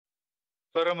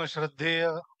परम श्रद्धेय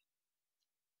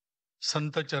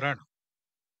Sant Charan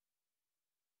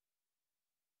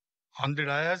on the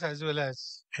dais as well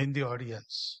as in the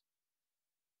audience.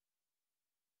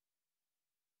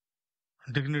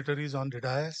 Dignitaries on the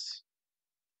dais,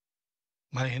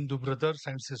 my Hindu brothers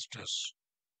and sisters.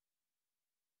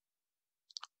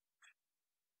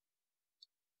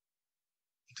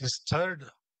 This third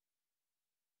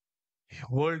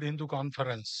World Hindu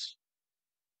Conference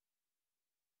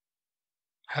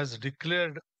has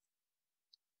declared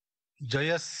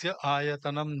Jayasya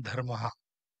Ayatanam Dharmaha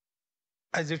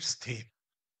as its theme.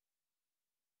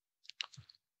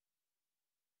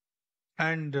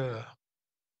 And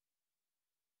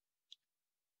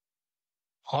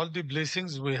all the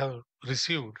blessings we have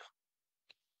received,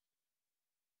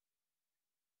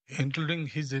 including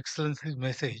His Excellency's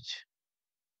message,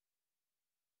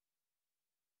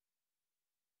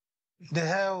 they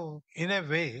have, in a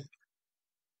way,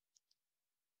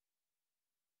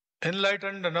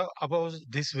 enlightened about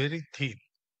this very theme.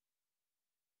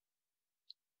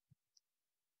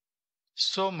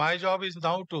 So my job is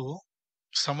now to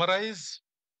summarize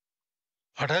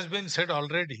what has been said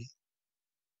already,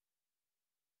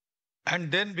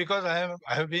 and then because I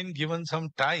have been given some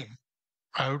time,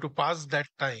 I have to pass that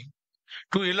time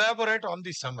to elaborate on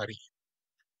the summary.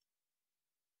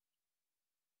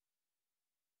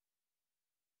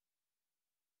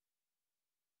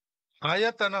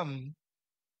 Ayatanam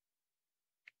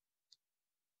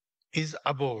is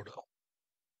abode.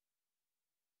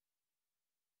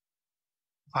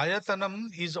 Ayatanam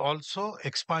is also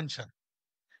expansion,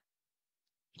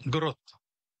 growth.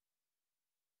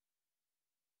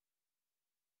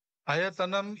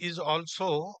 Ayatanam is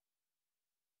also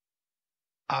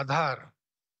Adhar,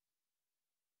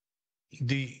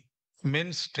 the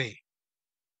mainstay.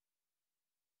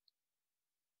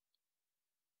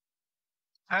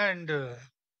 And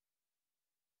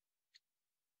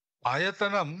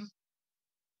Ayatanam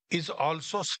is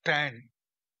also stand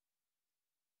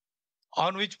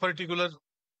on which particular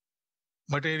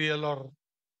material or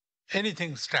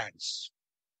anything stands.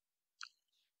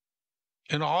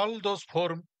 In all those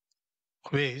four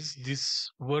ways,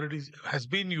 this word has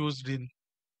been used in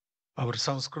our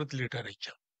Sanskrit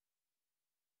literature.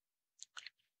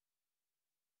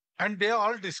 And they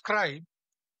all describe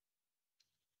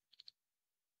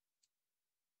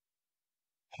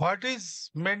what is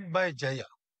meant by Jaya.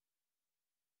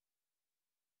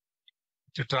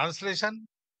 The translation,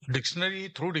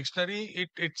 through dictionary,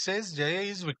 it says Jaya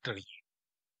is victory.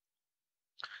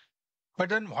 But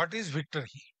then what is victory?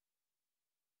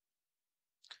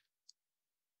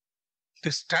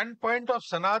 The standpoint of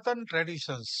Sanatan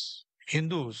traditions,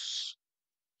 Hindus,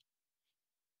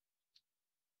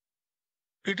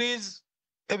 it is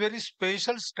a very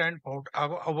special standpoint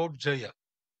about Jaya.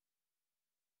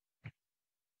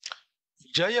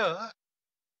 Jaya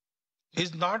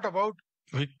is not about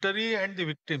victory and the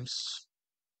victims,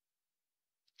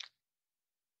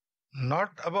 not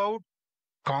about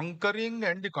conquering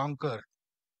and the conquered.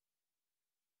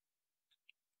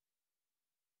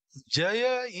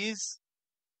 Jaya is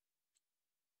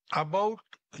about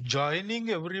joining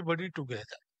everybody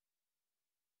together.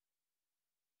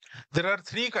 There are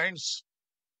three kinds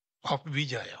of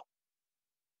Vijaya.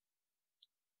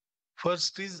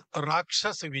 First is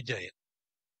Rakshasa Vijaya,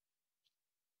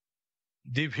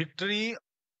 the victory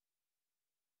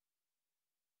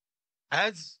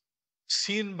as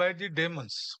seen by the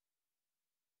demons.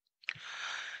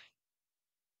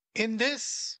 In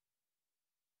this,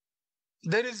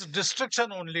 there is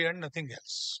destruction only and nothing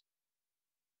else.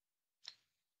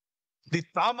 The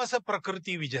Tamasa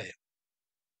Prakriti Vijaya,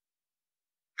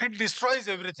 it destroys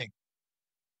everything.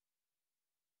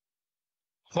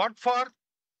 What for?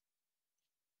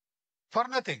 For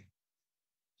nothing.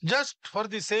 Just for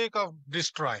the sake of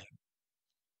destroying.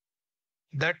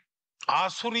 That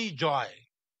Asuri joy,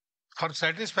 for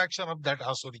satisfaction of that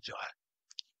Asuri joy.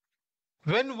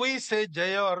 When we say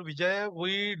Jaya or Vijaya,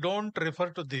 we don't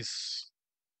refer to this.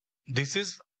 This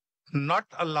is not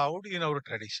allowed in our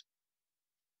tradition.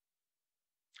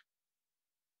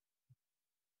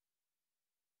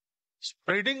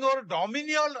 Spreading our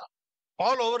dominion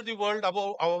all over the world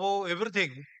above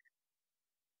everything,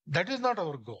 that is not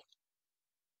our goal.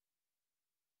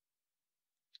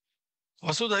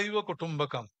 Vasudhaiva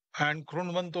Kutumbakam and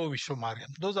Krunvanto Vishwamaryam,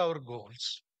 those are our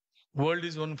goals. World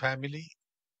is one family,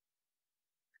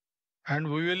 and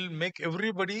we will make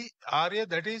everybody Arya,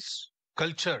 that is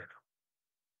cultured.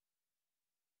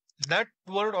 That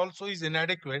word also is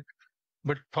inadequate,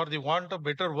 but for the want of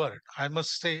better word, I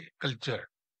must say cultured.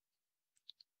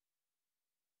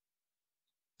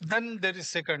 Then there is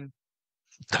second,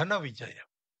 Dhana Vijaya.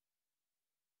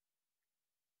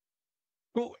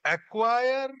 To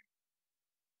acquire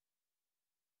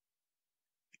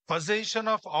possession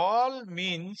of all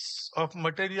means of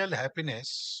material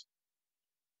happiness,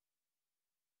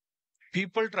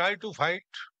 people try to fight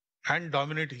and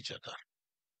dominate each other.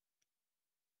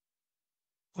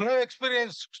 We have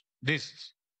experienced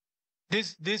this.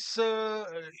 This is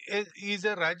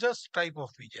a Rajas type of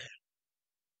Vijay.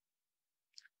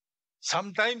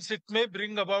 Sometimes it may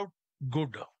bring about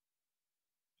good,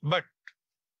 but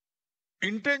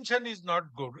intention is not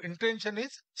good. Intention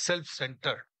is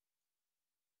self-centered.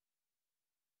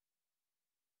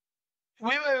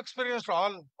 We have experienced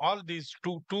all these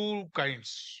two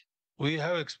kinds. We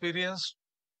have experienced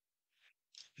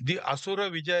the Asura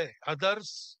Vijay.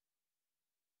 Others,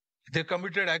 they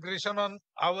committed aggression on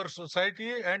our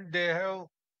society and they have,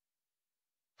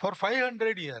 for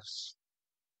 500 years,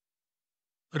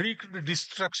 wreaked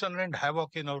destruction and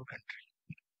havoc in our country.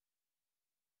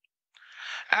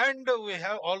 And we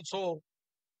have also,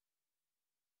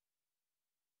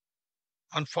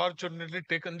 unfortunately,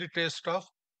 taken the taste of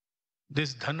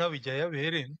this Dhana Vijaya,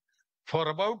 wherein for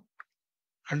about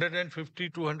 150,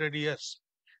 200 years,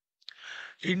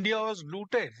 India was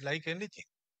looted like anything.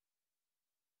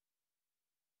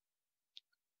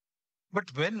 But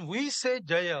when we say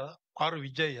Jaya or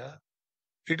Vijaya,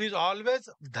 it is always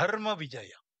Dharma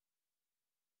Vijaya.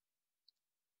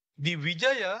 The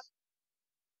Vijaya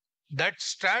that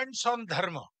stands on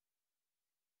Dharma.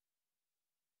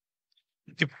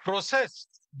 The process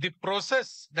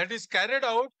that is carried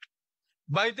out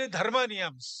by the Dharma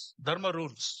Niyams, Dharma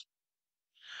rules.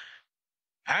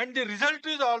 And the result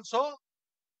is also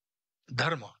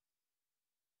Dharma.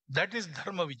 That is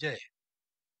Dharma Vijaya.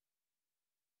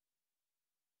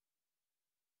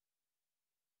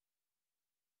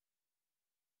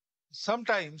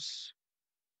 Sometimes,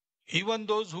 even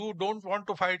those who don't want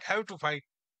to fight have to fight.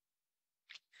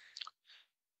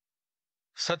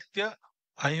 Satya,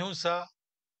 Ahimsa,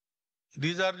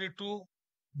 these are the two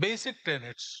basic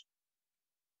tenets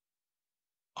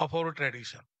of our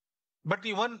tradition. But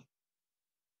even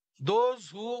those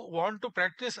who want to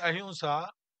practice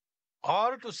Ahimsa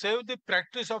or to save the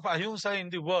practice of Ahimsa in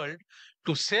the world,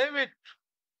 to save it,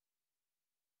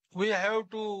 we have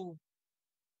to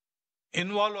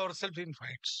involve ourselves in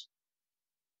fights.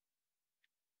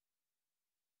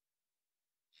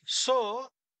 So,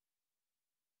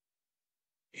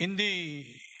 in the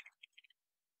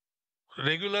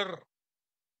regular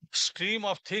stream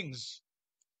of things,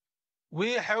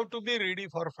 we have to be ready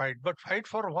for fight. But fight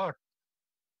for what?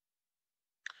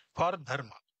 For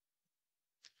Dharma.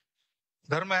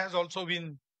 Dharma has also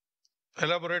been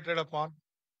elaborated upon.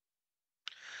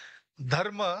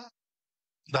 Dharma,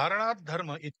 Dharanat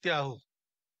Dharma Ityahu.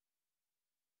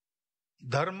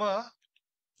 Dharma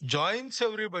joins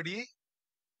everybody,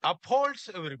 upholds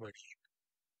everybody,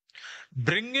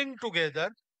 bringing together,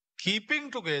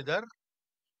 keeping together,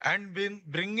 and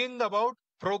bringing about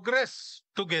progress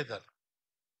together.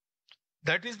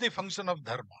 That is the function of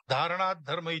Dharma. Dharanat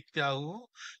Dharma Ityahu,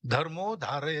 Dharmo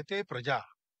Dharayate Praja.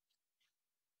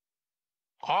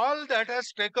 All that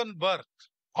has taken birth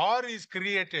or is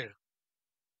created,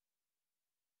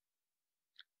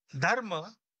 Dharma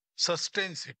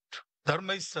sustains it.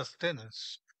 Dharma is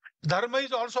sustenance. Dharma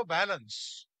is also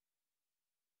balance.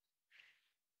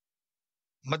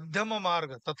 Madhyama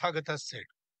Marga, Tathagata said.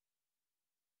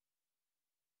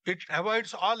 It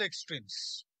avoids all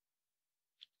extremes.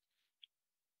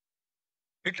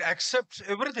 It accepts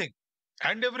everything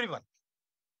and everyone.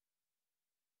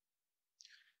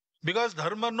 Because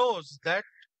Dharma knows that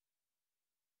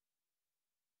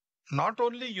not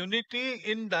only unity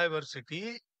in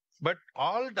diversity, but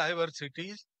all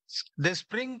diversities, they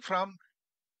spring from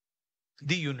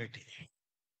the unity.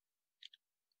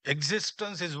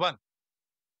 Existence is one.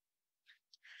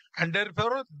 And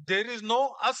therefore, there is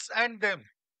no us and them.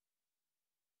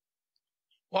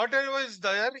 Whatever is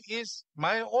there is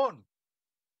my own,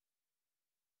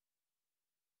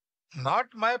 not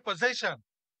my possession,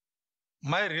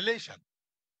 my relation.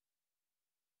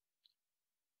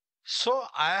 So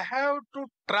I have to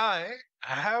try,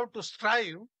 I have to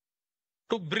strive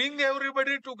to bring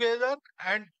everybody together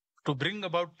and to bring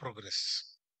about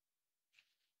progress.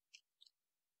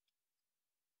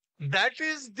 That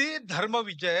is the Dharma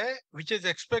Vijay which is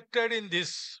expected in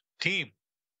this theme.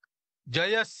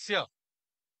 Jayasya.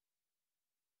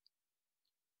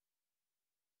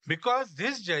 Because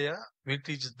this Jaya, which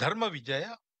is Dharma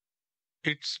Vijaya,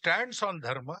 it stands on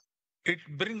Dharma, it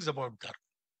brings about Dharma.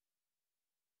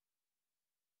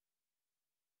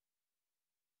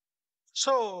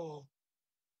 So,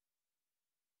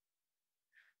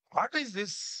 What is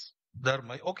this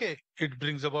dharma? Okay, it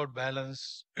brings about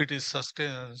balance, it is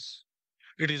sustenance,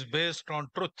 it is based on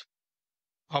truth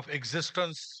of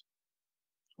existence,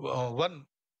 one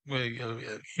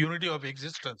unity of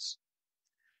existence.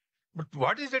 But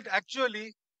what is it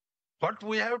actually? What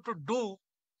we have to do,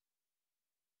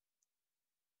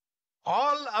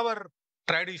 all our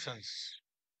traditions,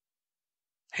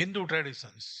 Hindu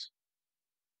traditions,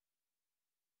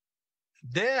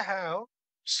 they have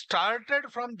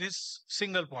started from this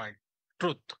single point,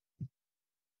 truth.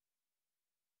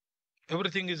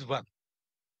 Everything is one.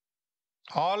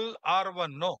 All are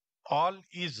one. No, all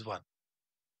is one.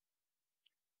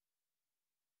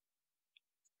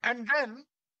 And then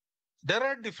there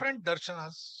are different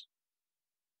darshanas.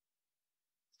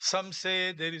 Some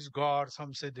say there is God,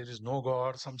 some say there is no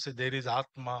God, some say there is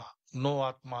Atma, no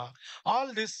Atma.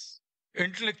 All these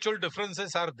intellectual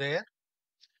differences are there.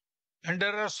 And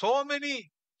there are so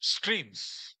many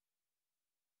streams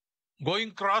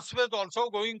going crossways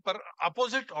also, going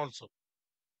opposite also.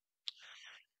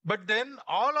 But then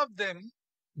all of them,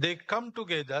 they come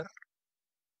together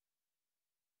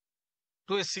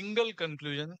to a single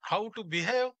conclusion, how to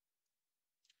behave.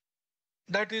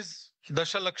 That is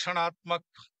Dashalakshanaatmak,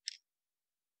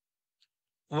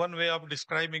 one way of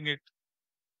describing it.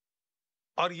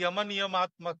 Or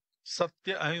Yamanyamatmak,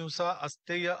 Satya Ahimsa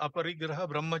Asteya Aparigraha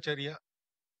Brahmacharya,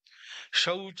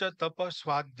 Shaucha Tapa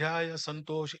Swadhyaya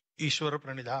Santosh Ishwara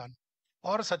Pranidhan,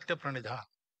 or Satya Pranidhan.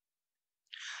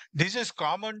 This is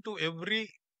common to every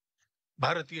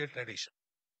Bharatiya tradition.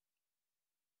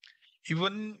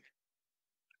 Even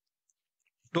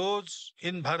those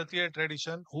in Bharatiya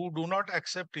tradition who do not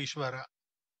accept Ishvara,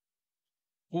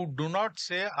 who do not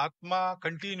say Atma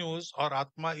continues or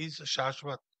Atma is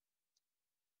Shashvat,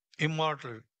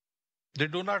 immortal, they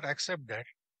do not accept that,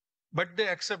 but they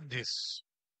accept this.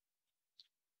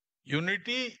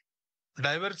 Unity,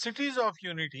 diversities of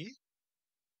unity,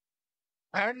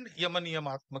 and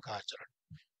Yamanyamatmaka Acharan.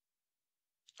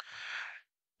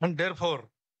 And therefore,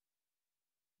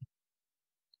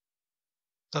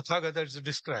 Tathagata is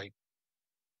described.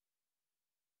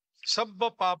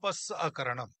 Sabba papas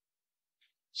akaranam.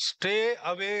 Stay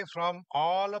away from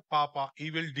all papa,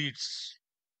 evil deeds.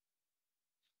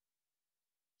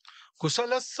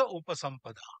 Kusalassa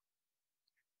upasampada.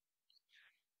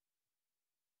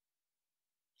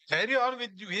 Carry on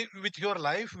with your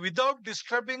life without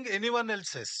disturbing anyone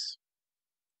else's.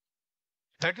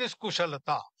 That is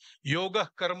kushalata. Yoga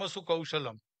karmasu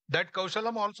kaushalam. That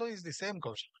kaushalam also is the same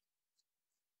kaushalam.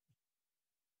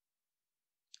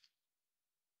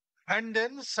 And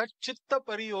then satchitta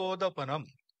pariyodapanam.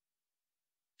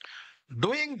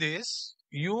 Doing this,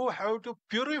 you have to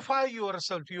purify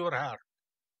yourself, your heart.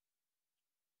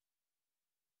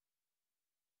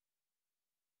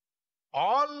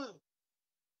 All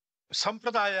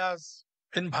sampradayas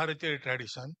in Bharatiya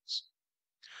traditions,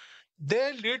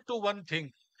 they lead to one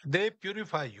thing. They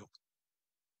purify you.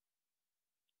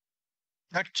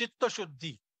 That chitta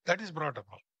shuddhi, that is brought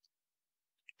about.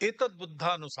 Etad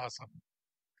buddha anusasana.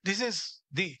 This is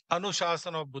the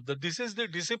anushasana of Buddha. This is the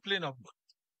discipline of Buddha.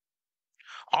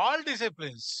 All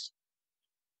disciplines,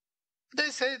 they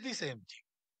say the same thing.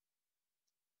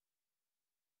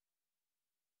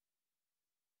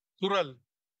 Kural,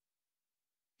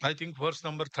 I think verse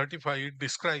number 35, it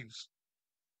describes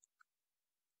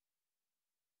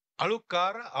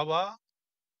Alukar ava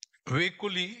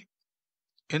vekuli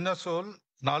innasol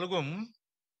nalugum,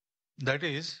 that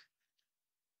is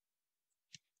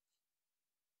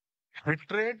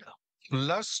hatred,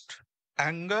 lust,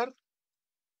 anger,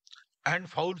 and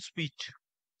foul speech.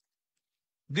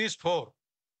 These four.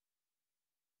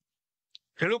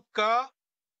 Hilukka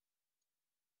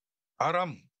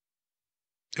aram.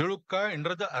 Hilukka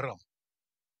under the aram.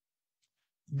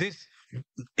 This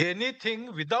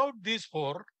anything without these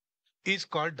four is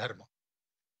called dharma.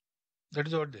 That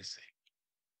is what they say.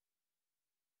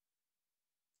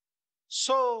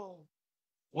 So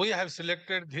we have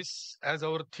selected this as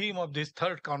our theme of this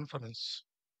third conference.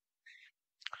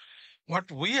 What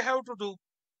we have to do,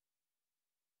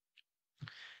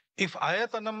 if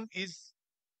ayatanam is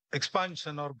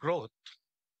expansion or growth,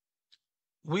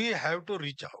 we have to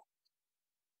reach out.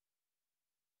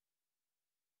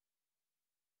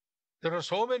 There are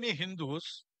so many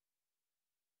Hindus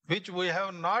which we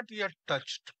have not yet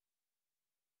touched.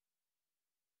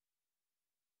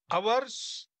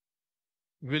 Ours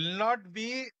will not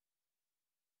be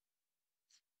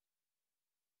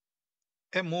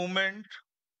a movement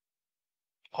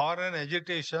or an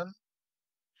agitation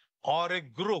or a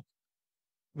group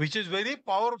which is very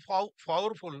powerful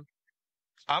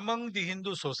among the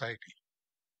Hindu society.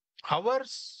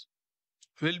 Ours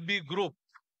will be group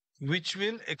which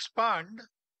will expand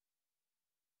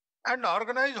and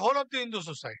organize whole of the Hindu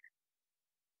society.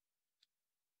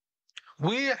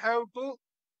 We have to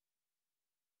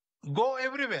go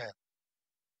everywhere,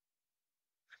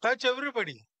 touch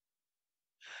everybody.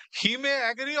 He may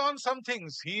agree on some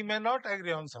things, he may not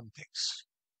agree on some things.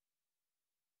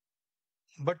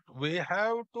 But we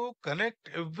have to connect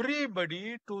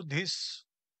everybody to this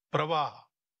pravaha,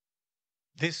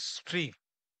 this stream.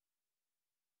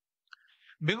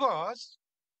 Because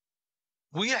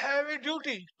we have a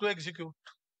duty to execute.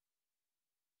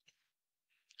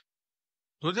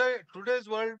 Today's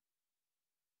world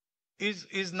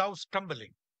is now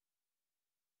stumbling.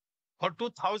 For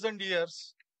 2000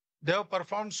 years, they have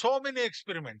performed so many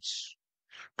experiments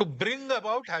to bring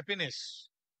about happiness,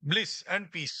 bliss,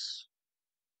 and peace.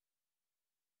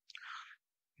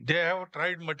 They have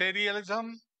tried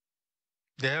materialism,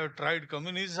 they have tried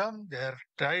communism, they have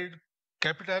tried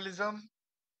capitalism,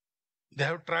 they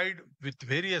have tried with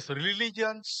various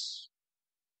religions,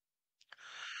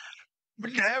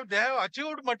 but they have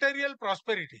achieved material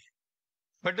prosperity.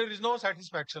 But there is no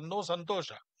satisfaction, no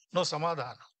santosha, no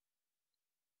samadhana.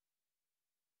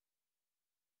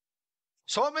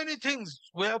 So many things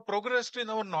we have progressed in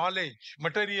our knowledge,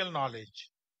 material knowledge,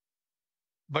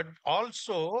 but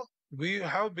also we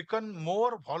have become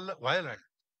more violent.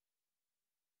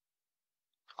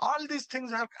 All these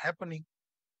things are happening.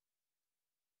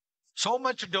 So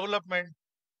much development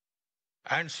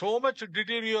and so much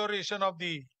deterioration of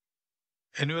the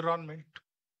environment.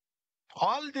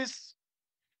 All this.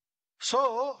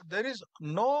 So there is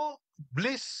no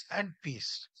bliss and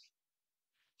peace.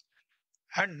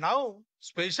 And now,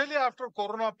 especially after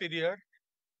Corona period,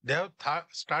 they have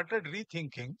started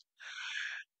rethinking,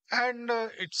 and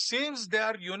it seems they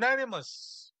are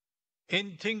unanimous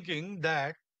in thinking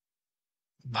that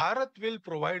Bharat will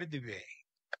provide the way.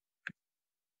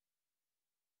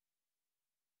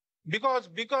 Because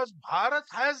Bharat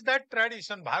has that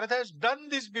tradition, Bharat has done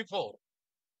this before.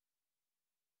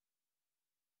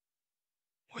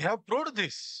 We have proved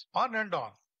this on and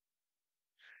on.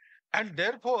 And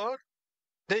therefore,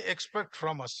 they expect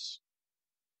from us.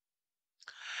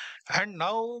 And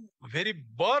now, very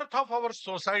birth of our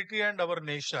society and our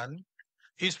nation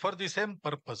is for the same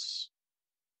purpose.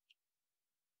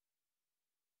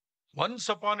 Once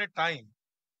upon a time,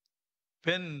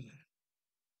 when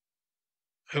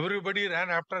everybody ran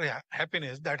after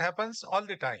happiness, that happens all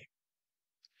the time.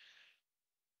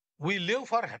 We live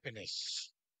for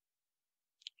happiness.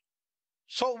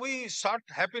 So we sought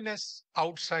happiness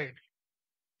outside,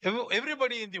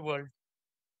 everybody in the world.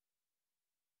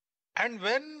 And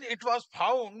when it was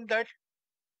found that,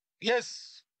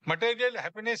 yes, material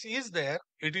happiness is there,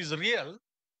 it is real,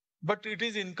 but it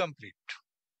is incomplete.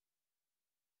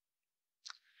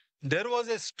 There was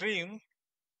a stream,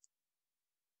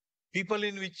 people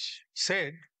in which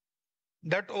said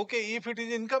that, okay, if it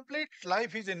is incomplete,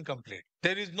 life is incomplete.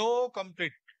 There is no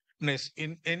completeness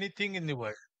in anything in the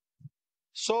world.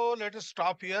 So let us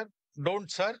stop here.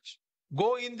 Don't search.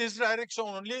 Go in this direction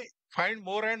only. Find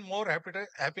more and more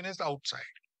happiness outside.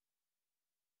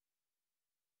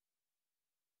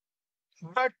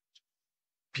 But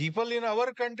people in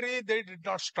our country, they did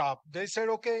not stop. They said,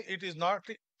 okay, it is not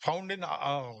found in,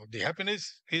 the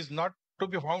happiness is not to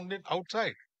be found in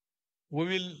outside. We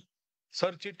will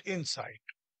search it inside.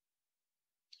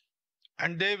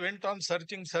 And they went on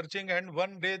searching, and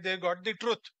one day they got the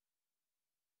truth.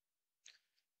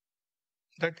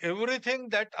 That everything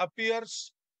that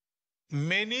appears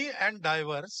many and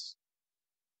diverse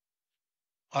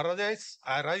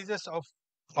arises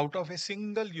out of a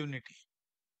single unity.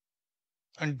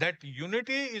 And that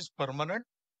unity is permanent,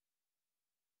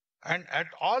 and at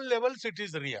all levels it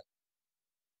is real.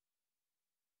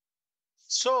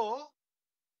 So,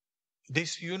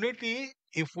 this unity,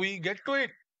 if we get to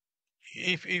it,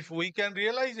 if we can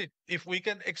realize it, if we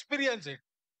can experience it,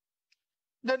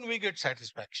 then we get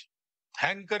satisfaction.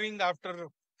 Hankering after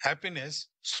happiness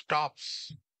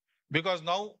stops, because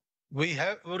now we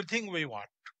have everything we want.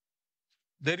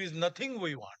 There is nothing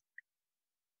we want.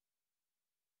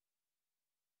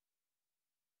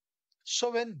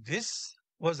 So when this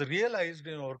was realized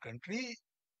in our country,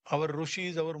 our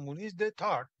rishis, our munis, they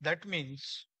thought that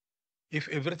means if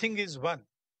everything is one,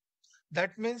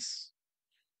 that means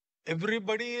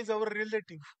everybody is our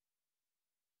relative,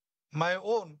 my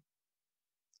own.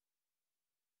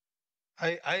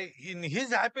 I in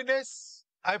his happiness,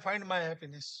 I find my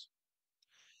happiness.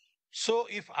 So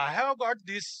if I have got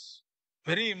this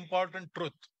very important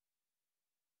truth,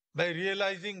 by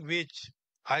realizing which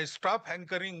I stop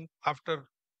hankering after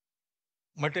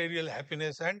material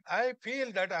happiness, and I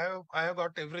feel that I have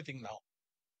got everything now.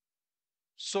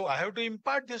 So I have to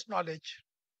impart this knowledge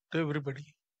to everybody.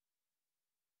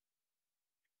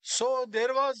 So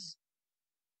there was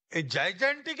a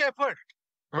gigantic effort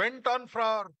went on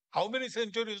for how many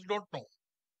centuries, don't know.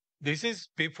 This is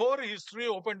before history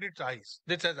opened its eyes.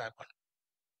 This has happened.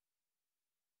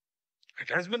 It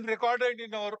has been recorded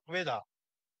in our Veda.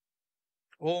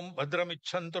 Om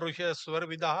Bhadramichhant Rushya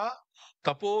Swarvidaha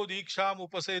Tapo Diksham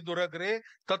Upase Duragre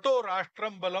Tato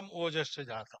Rashtram Balam Ojasya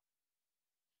Jata.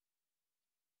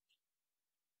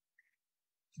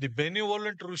 The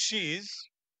benevolent rishis,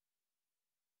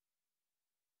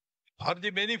 for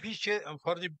the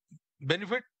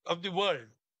benefit of the world,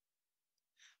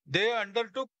 they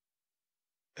undertook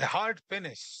a hard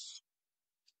penance,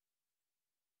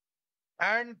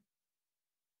 and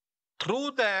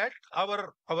through that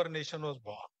our nation was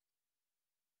born.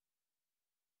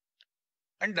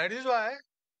 And that is why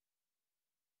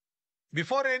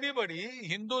before anybody,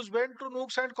 Hindus went to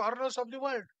nooks and corners of the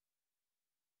world.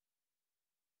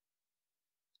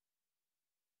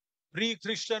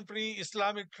 Pre-Christian,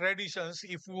 pre-Islamic traditions,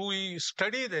 if we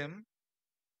study them,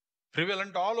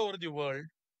 prevalent all over the world,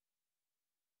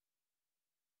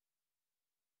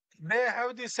 they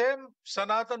have the same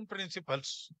Sanatan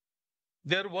principles,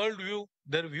 their worldview,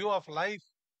 their view of life,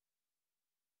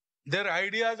 their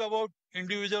ideas about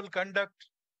individual conduct.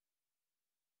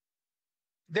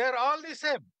 They are all the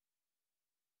same.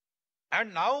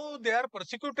 And now they are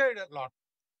persecuted a lot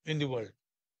in the world.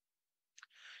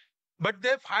 But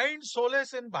they find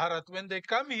solace in Bharat when they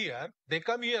come here. They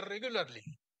come here regularly,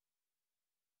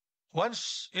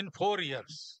 once in 4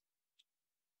 years.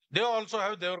 They also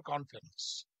have their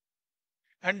conference.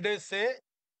 And they say,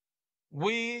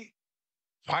 we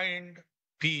find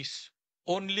peace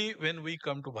only when we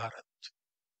come to Bharat.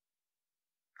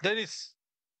 There is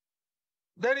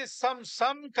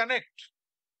some connect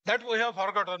that we have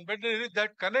forgotten, but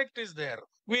that connect is there.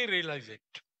 We realize it.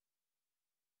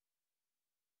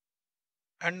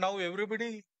 And now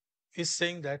everybody is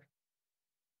saying that.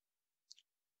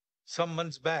 Some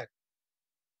months back,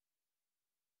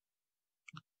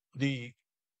 the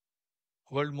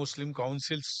World Muslim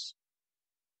Council's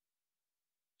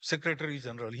Secretary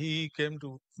General, he came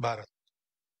to Bharat.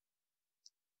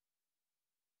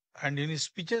 And in his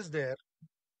speeches there,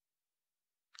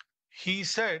 he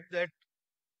said that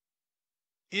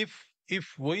if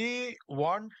we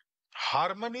want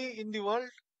harmony in the world,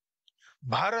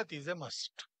 Bharat is a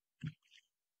must.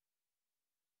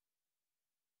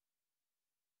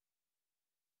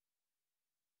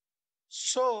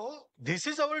 So this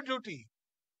is our duty.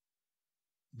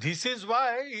 This is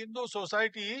why Hindu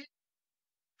society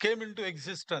came into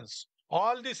existence.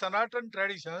 All the Sanatan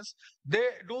traditions, they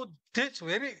do this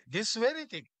very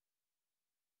thing.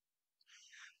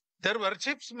 Their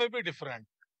worships may be different.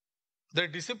 Their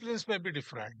disciplines may be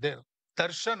different. Their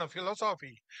darshan of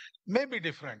philosophy may be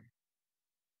different.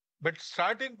 But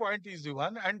starting point is the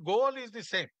one and goal is the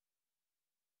same.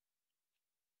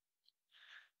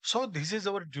 So this is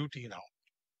our duty now.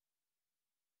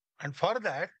 And for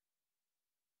that,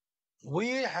 we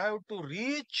have to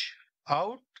reach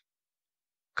out,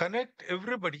 connect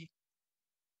everybody.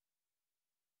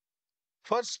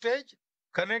 First stage,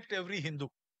 connect every Hindu.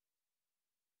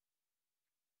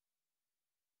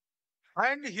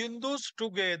 And Hindus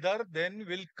together then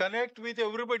will connect with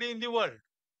everybody in the world.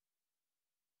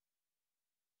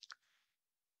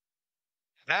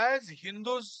 As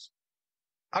Hindus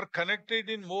are connected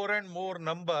in more and more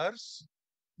numbers,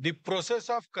 the process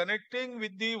of connecting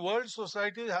with the world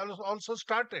society has also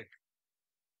started.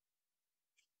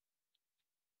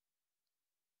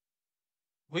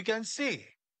 We can see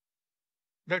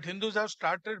that Hindus have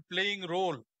started playing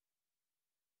role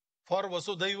for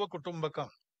Vasudhaiva Kutumbakam.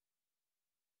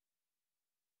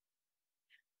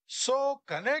 So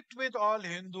connect with all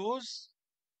Hindus,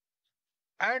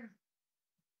 and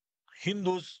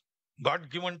Hindus'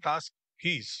 God-given task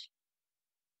is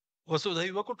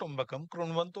Vasudhaiva Kutumbakam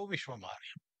Krunvanto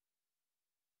Vishwamari.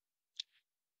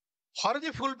 For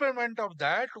the fulfillment of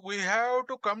that, we have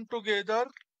to come together,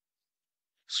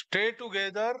 stay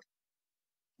together,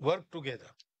 work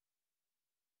together.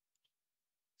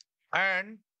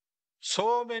 And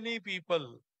so many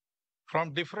people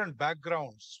from different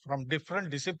backgrounds, from different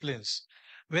disciplines,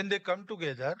 when they come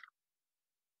together,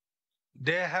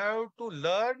 they have to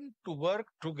learn to work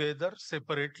together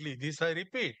separately. This I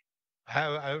repeat.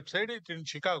 I have said it in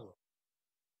Chicago.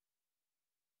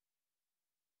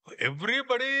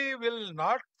 Everybody will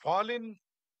not fall in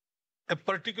a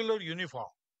particular uniform.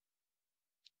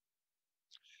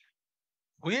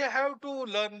 We have to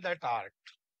learn that art.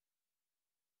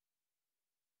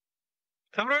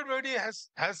 Everybody has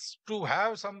to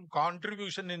have some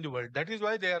contribution in the world. That is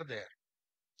why they are there.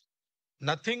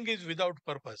 Nothing is without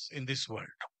purpose in this world.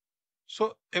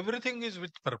 So everything is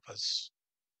with purpose.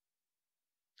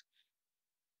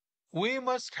 We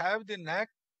must have the knack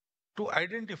to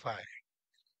identify,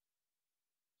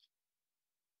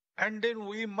 and then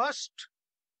we must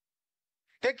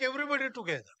take everybody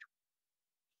together.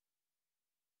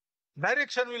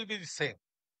 Direction will be the same.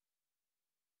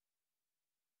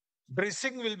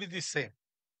 Dressing will be the same.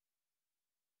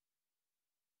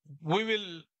 We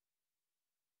will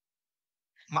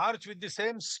march with the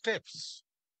same steps,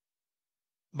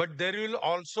 but there will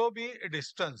also be a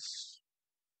distance.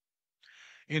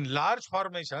 In large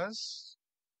formations,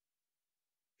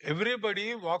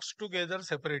 everybody walks together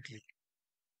separately.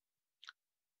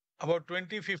 About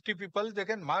 20, 50 people, they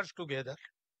can march together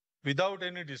without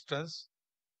any distance,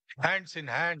 hands in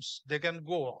hands, they can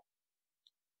go.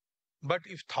 But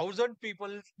if 1,000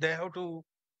 people, they have to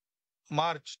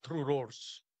march through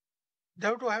roads, they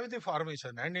have to have the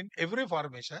formation. And in every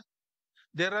formation,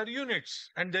 there are units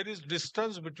and there is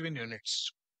distance between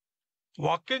units.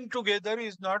 Walking together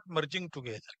is not merging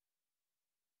together.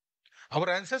 Our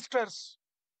ancestors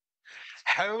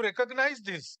have recognized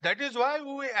this. That is why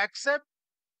we accept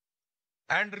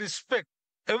and respect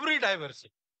every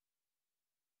diversity.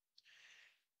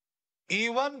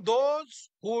 Even those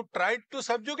who tried to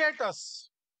subjugate us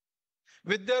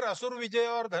with their Asur Vijay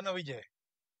or Dhana Vijay,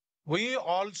 we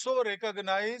also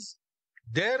recognize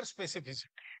their specificity.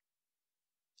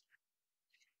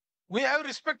 We have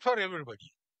respect for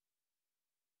everybody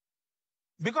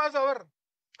because our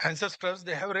ancestors,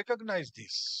 they have recognized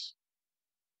this.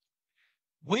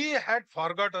 We had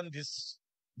forgotten this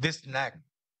knack,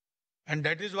 and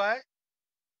that is why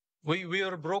we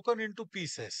were broken into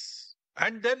pieces,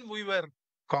 and then we were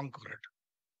conquered.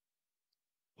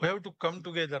 We have to come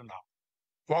together now,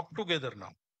 walk together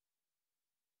now.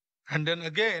 And then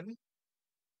again,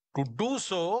 to do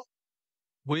so,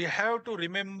 we have to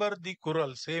remember the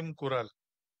Kural, same Kural.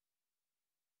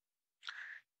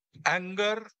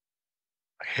 Anger,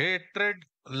 hatred,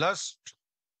 lust,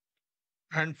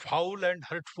 and foul and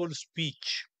hurtful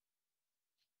speech.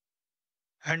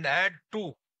 And add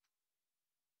to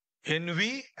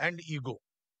envy and ego.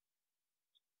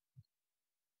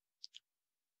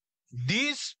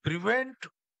 These prevent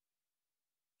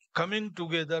coming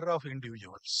together of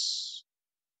individuals.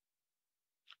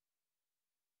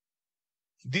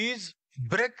 These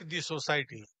break the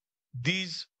society.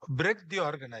 These break the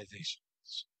organizations.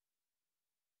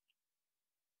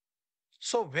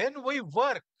 So when we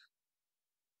work,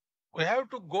 we have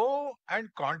to go and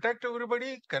contact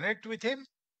everybody, connect with him,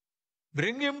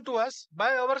 bring him to us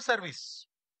by our service.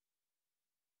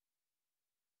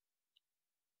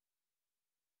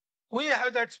 We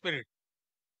have that spirit.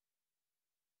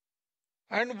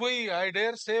 And I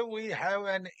dare say, we have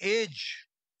an edge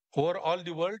over all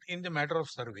the world in the matter of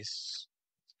service.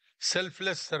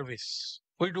 Selfless service.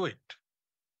 We do it.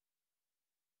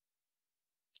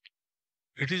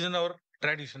 It is in our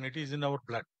tradition. It is in our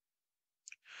blood.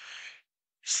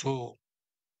 So,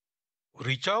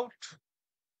 reach out,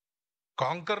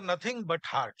 conquer nothing but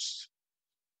hearts.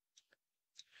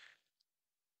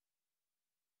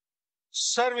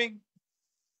 Serving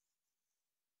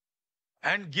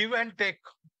and give and take.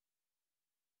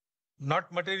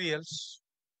 Not materials,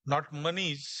 not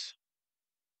monies,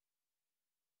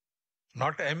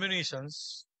 not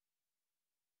ammunitions.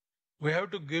 We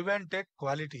have to give and take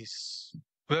qualities.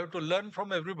 We have to learn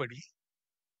from everybody.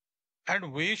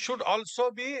 And we should also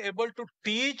be able to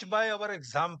teach by our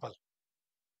example.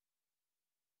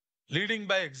 Leading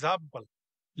by example.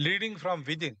 Leading from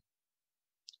within.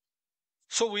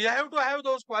 So we have to have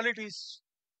those qualities.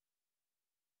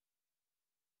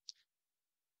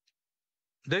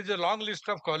 There is a long list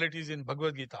of qualities in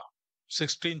Bhagwat Gita,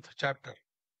 16th chapter.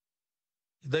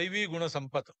 Daivi Guna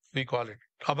Sampat, we call it.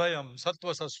 Abhayam,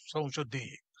 Sattva Samshuddhi,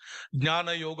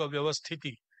 Jnana Yoga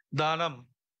Vyavasthiti, Danam,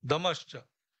 Damascha,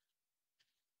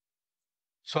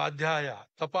 Swadhyaya,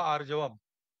 Tapa Arjavam,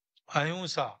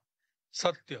 Ahimsa,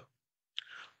 Satya.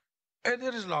 And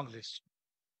there is long list.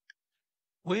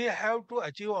 We have to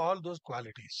achieve all those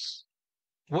qualities.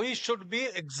 We should be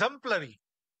exemplary.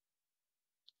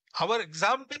 Our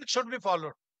example should be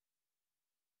followed.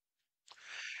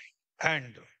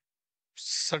 And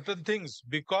certain things,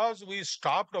 because we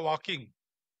stopped walking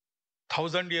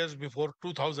 1,000 years before,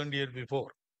 2,000 years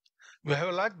before, we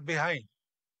have lagged behind.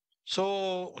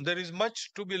 So there is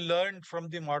much to be learned from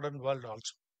the modern world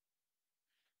also.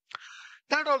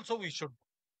 That also we should.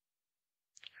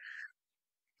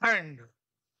 And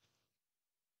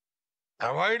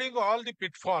avoiding all the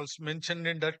pitfalls mentioned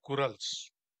in that Kurals,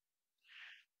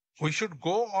 we should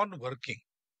go on working.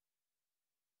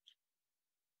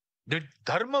 The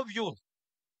dharma view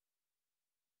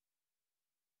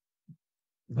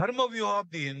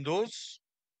of the Hindus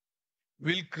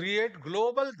will create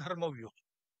global dharma view.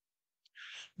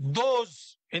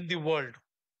 Those in the world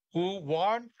who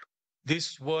want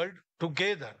this world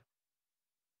together,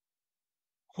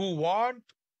 who want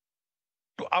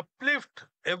to uplift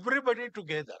everybody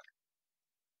together,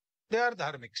 they are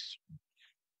dharmics.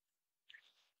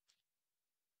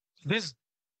 This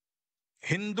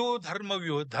Hindu dharma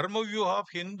view of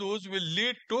Hindus will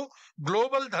lead to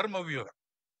global dharma view.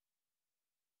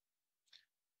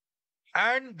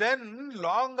 And then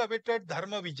long awaited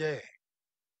dharma vijay,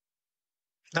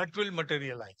 that will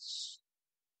materialize.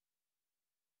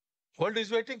 World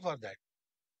is waiting for that.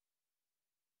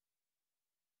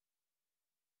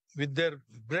 With their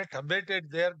breath abated,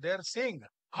 they are seeing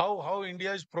how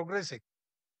India is progressing.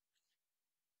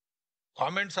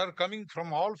 Comments are coming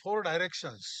from all four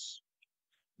directions.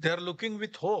 They are looking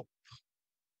with hope.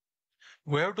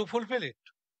 We have to fulfill it.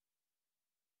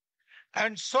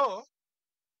 And so,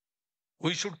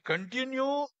 we should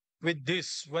continue with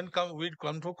this. When we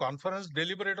come to conference,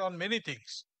 deliberate on many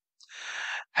things.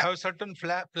 Have certain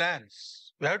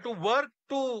plans. We have to work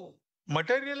to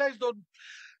materialize those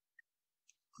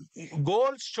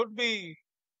goals. Should be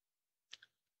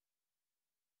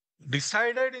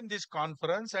decided in this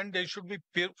conference and they should be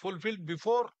fulfilled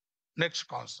before next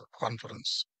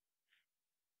conference.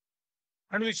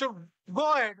 And we should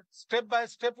go ahead, step by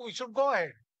step, we should go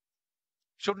ahead.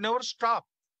 Should never stop.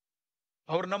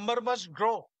 Our number must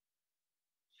grow.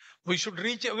 We should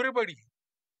reach everybody.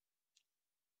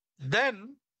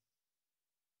 Then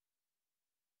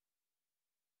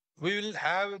we will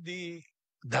have the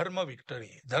dharma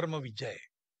victory, dharma vijay.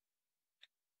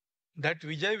 That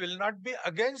vijay will not be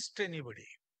against anybody,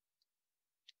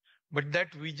 but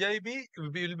that vijay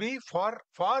will be for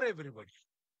everybody.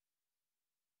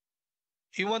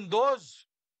 Even those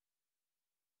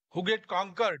who get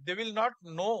conquered, they will not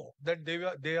know that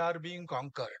they are being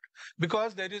conquered,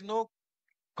 because there is no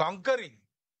conquering.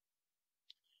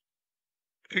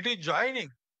 It is joining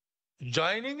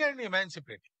and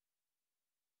emancipating.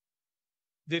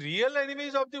 The real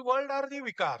enemies of the world are the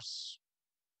vikars.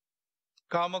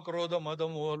 Kama, krodha, mada,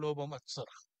 moha, lobha, matsara.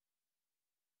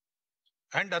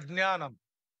 And ajnanam,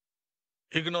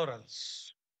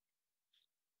 ignorance.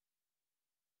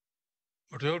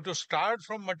 But we have to start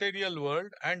from material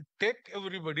world and take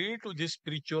everybody to this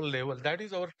spiritual level. That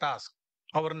is our task,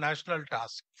 our national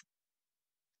task.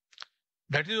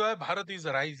 That is why Bharat is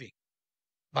rising.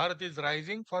 Bharat is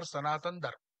rising for Sanatan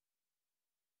Dharma.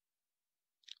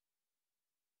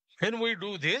 When we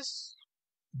do this,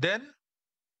 then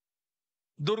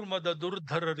Durmada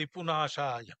Durdhara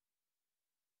Ripunashaya,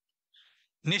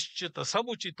 Nishchita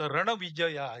Samuchita Rana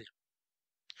Vijayaya,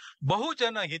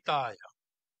 Bahujana Hitaya,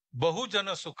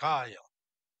 Bahujana Sukhaya,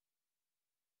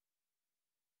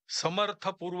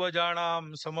 Samartha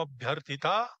Purvajanam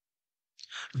Samabhyartita,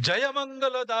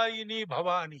 Jayamangala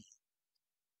Bhavani,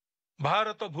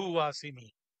 Bharata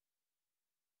Bhuvasini.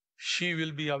 She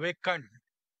will be awakened,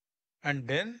 and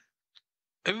then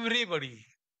everybody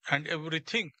and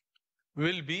everything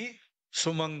will be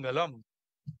Sumangalam.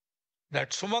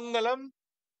 That Sumangalam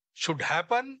should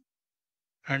happen,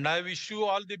 and I wish you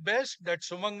all the best that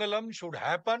Sumangalam should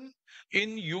happen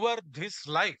in this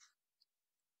life.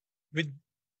 With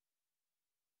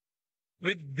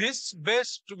this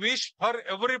best wish for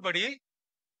everybody,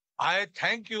 I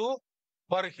thank you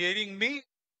for hearing me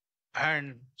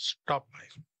and stop my.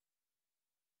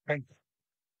 Thank you.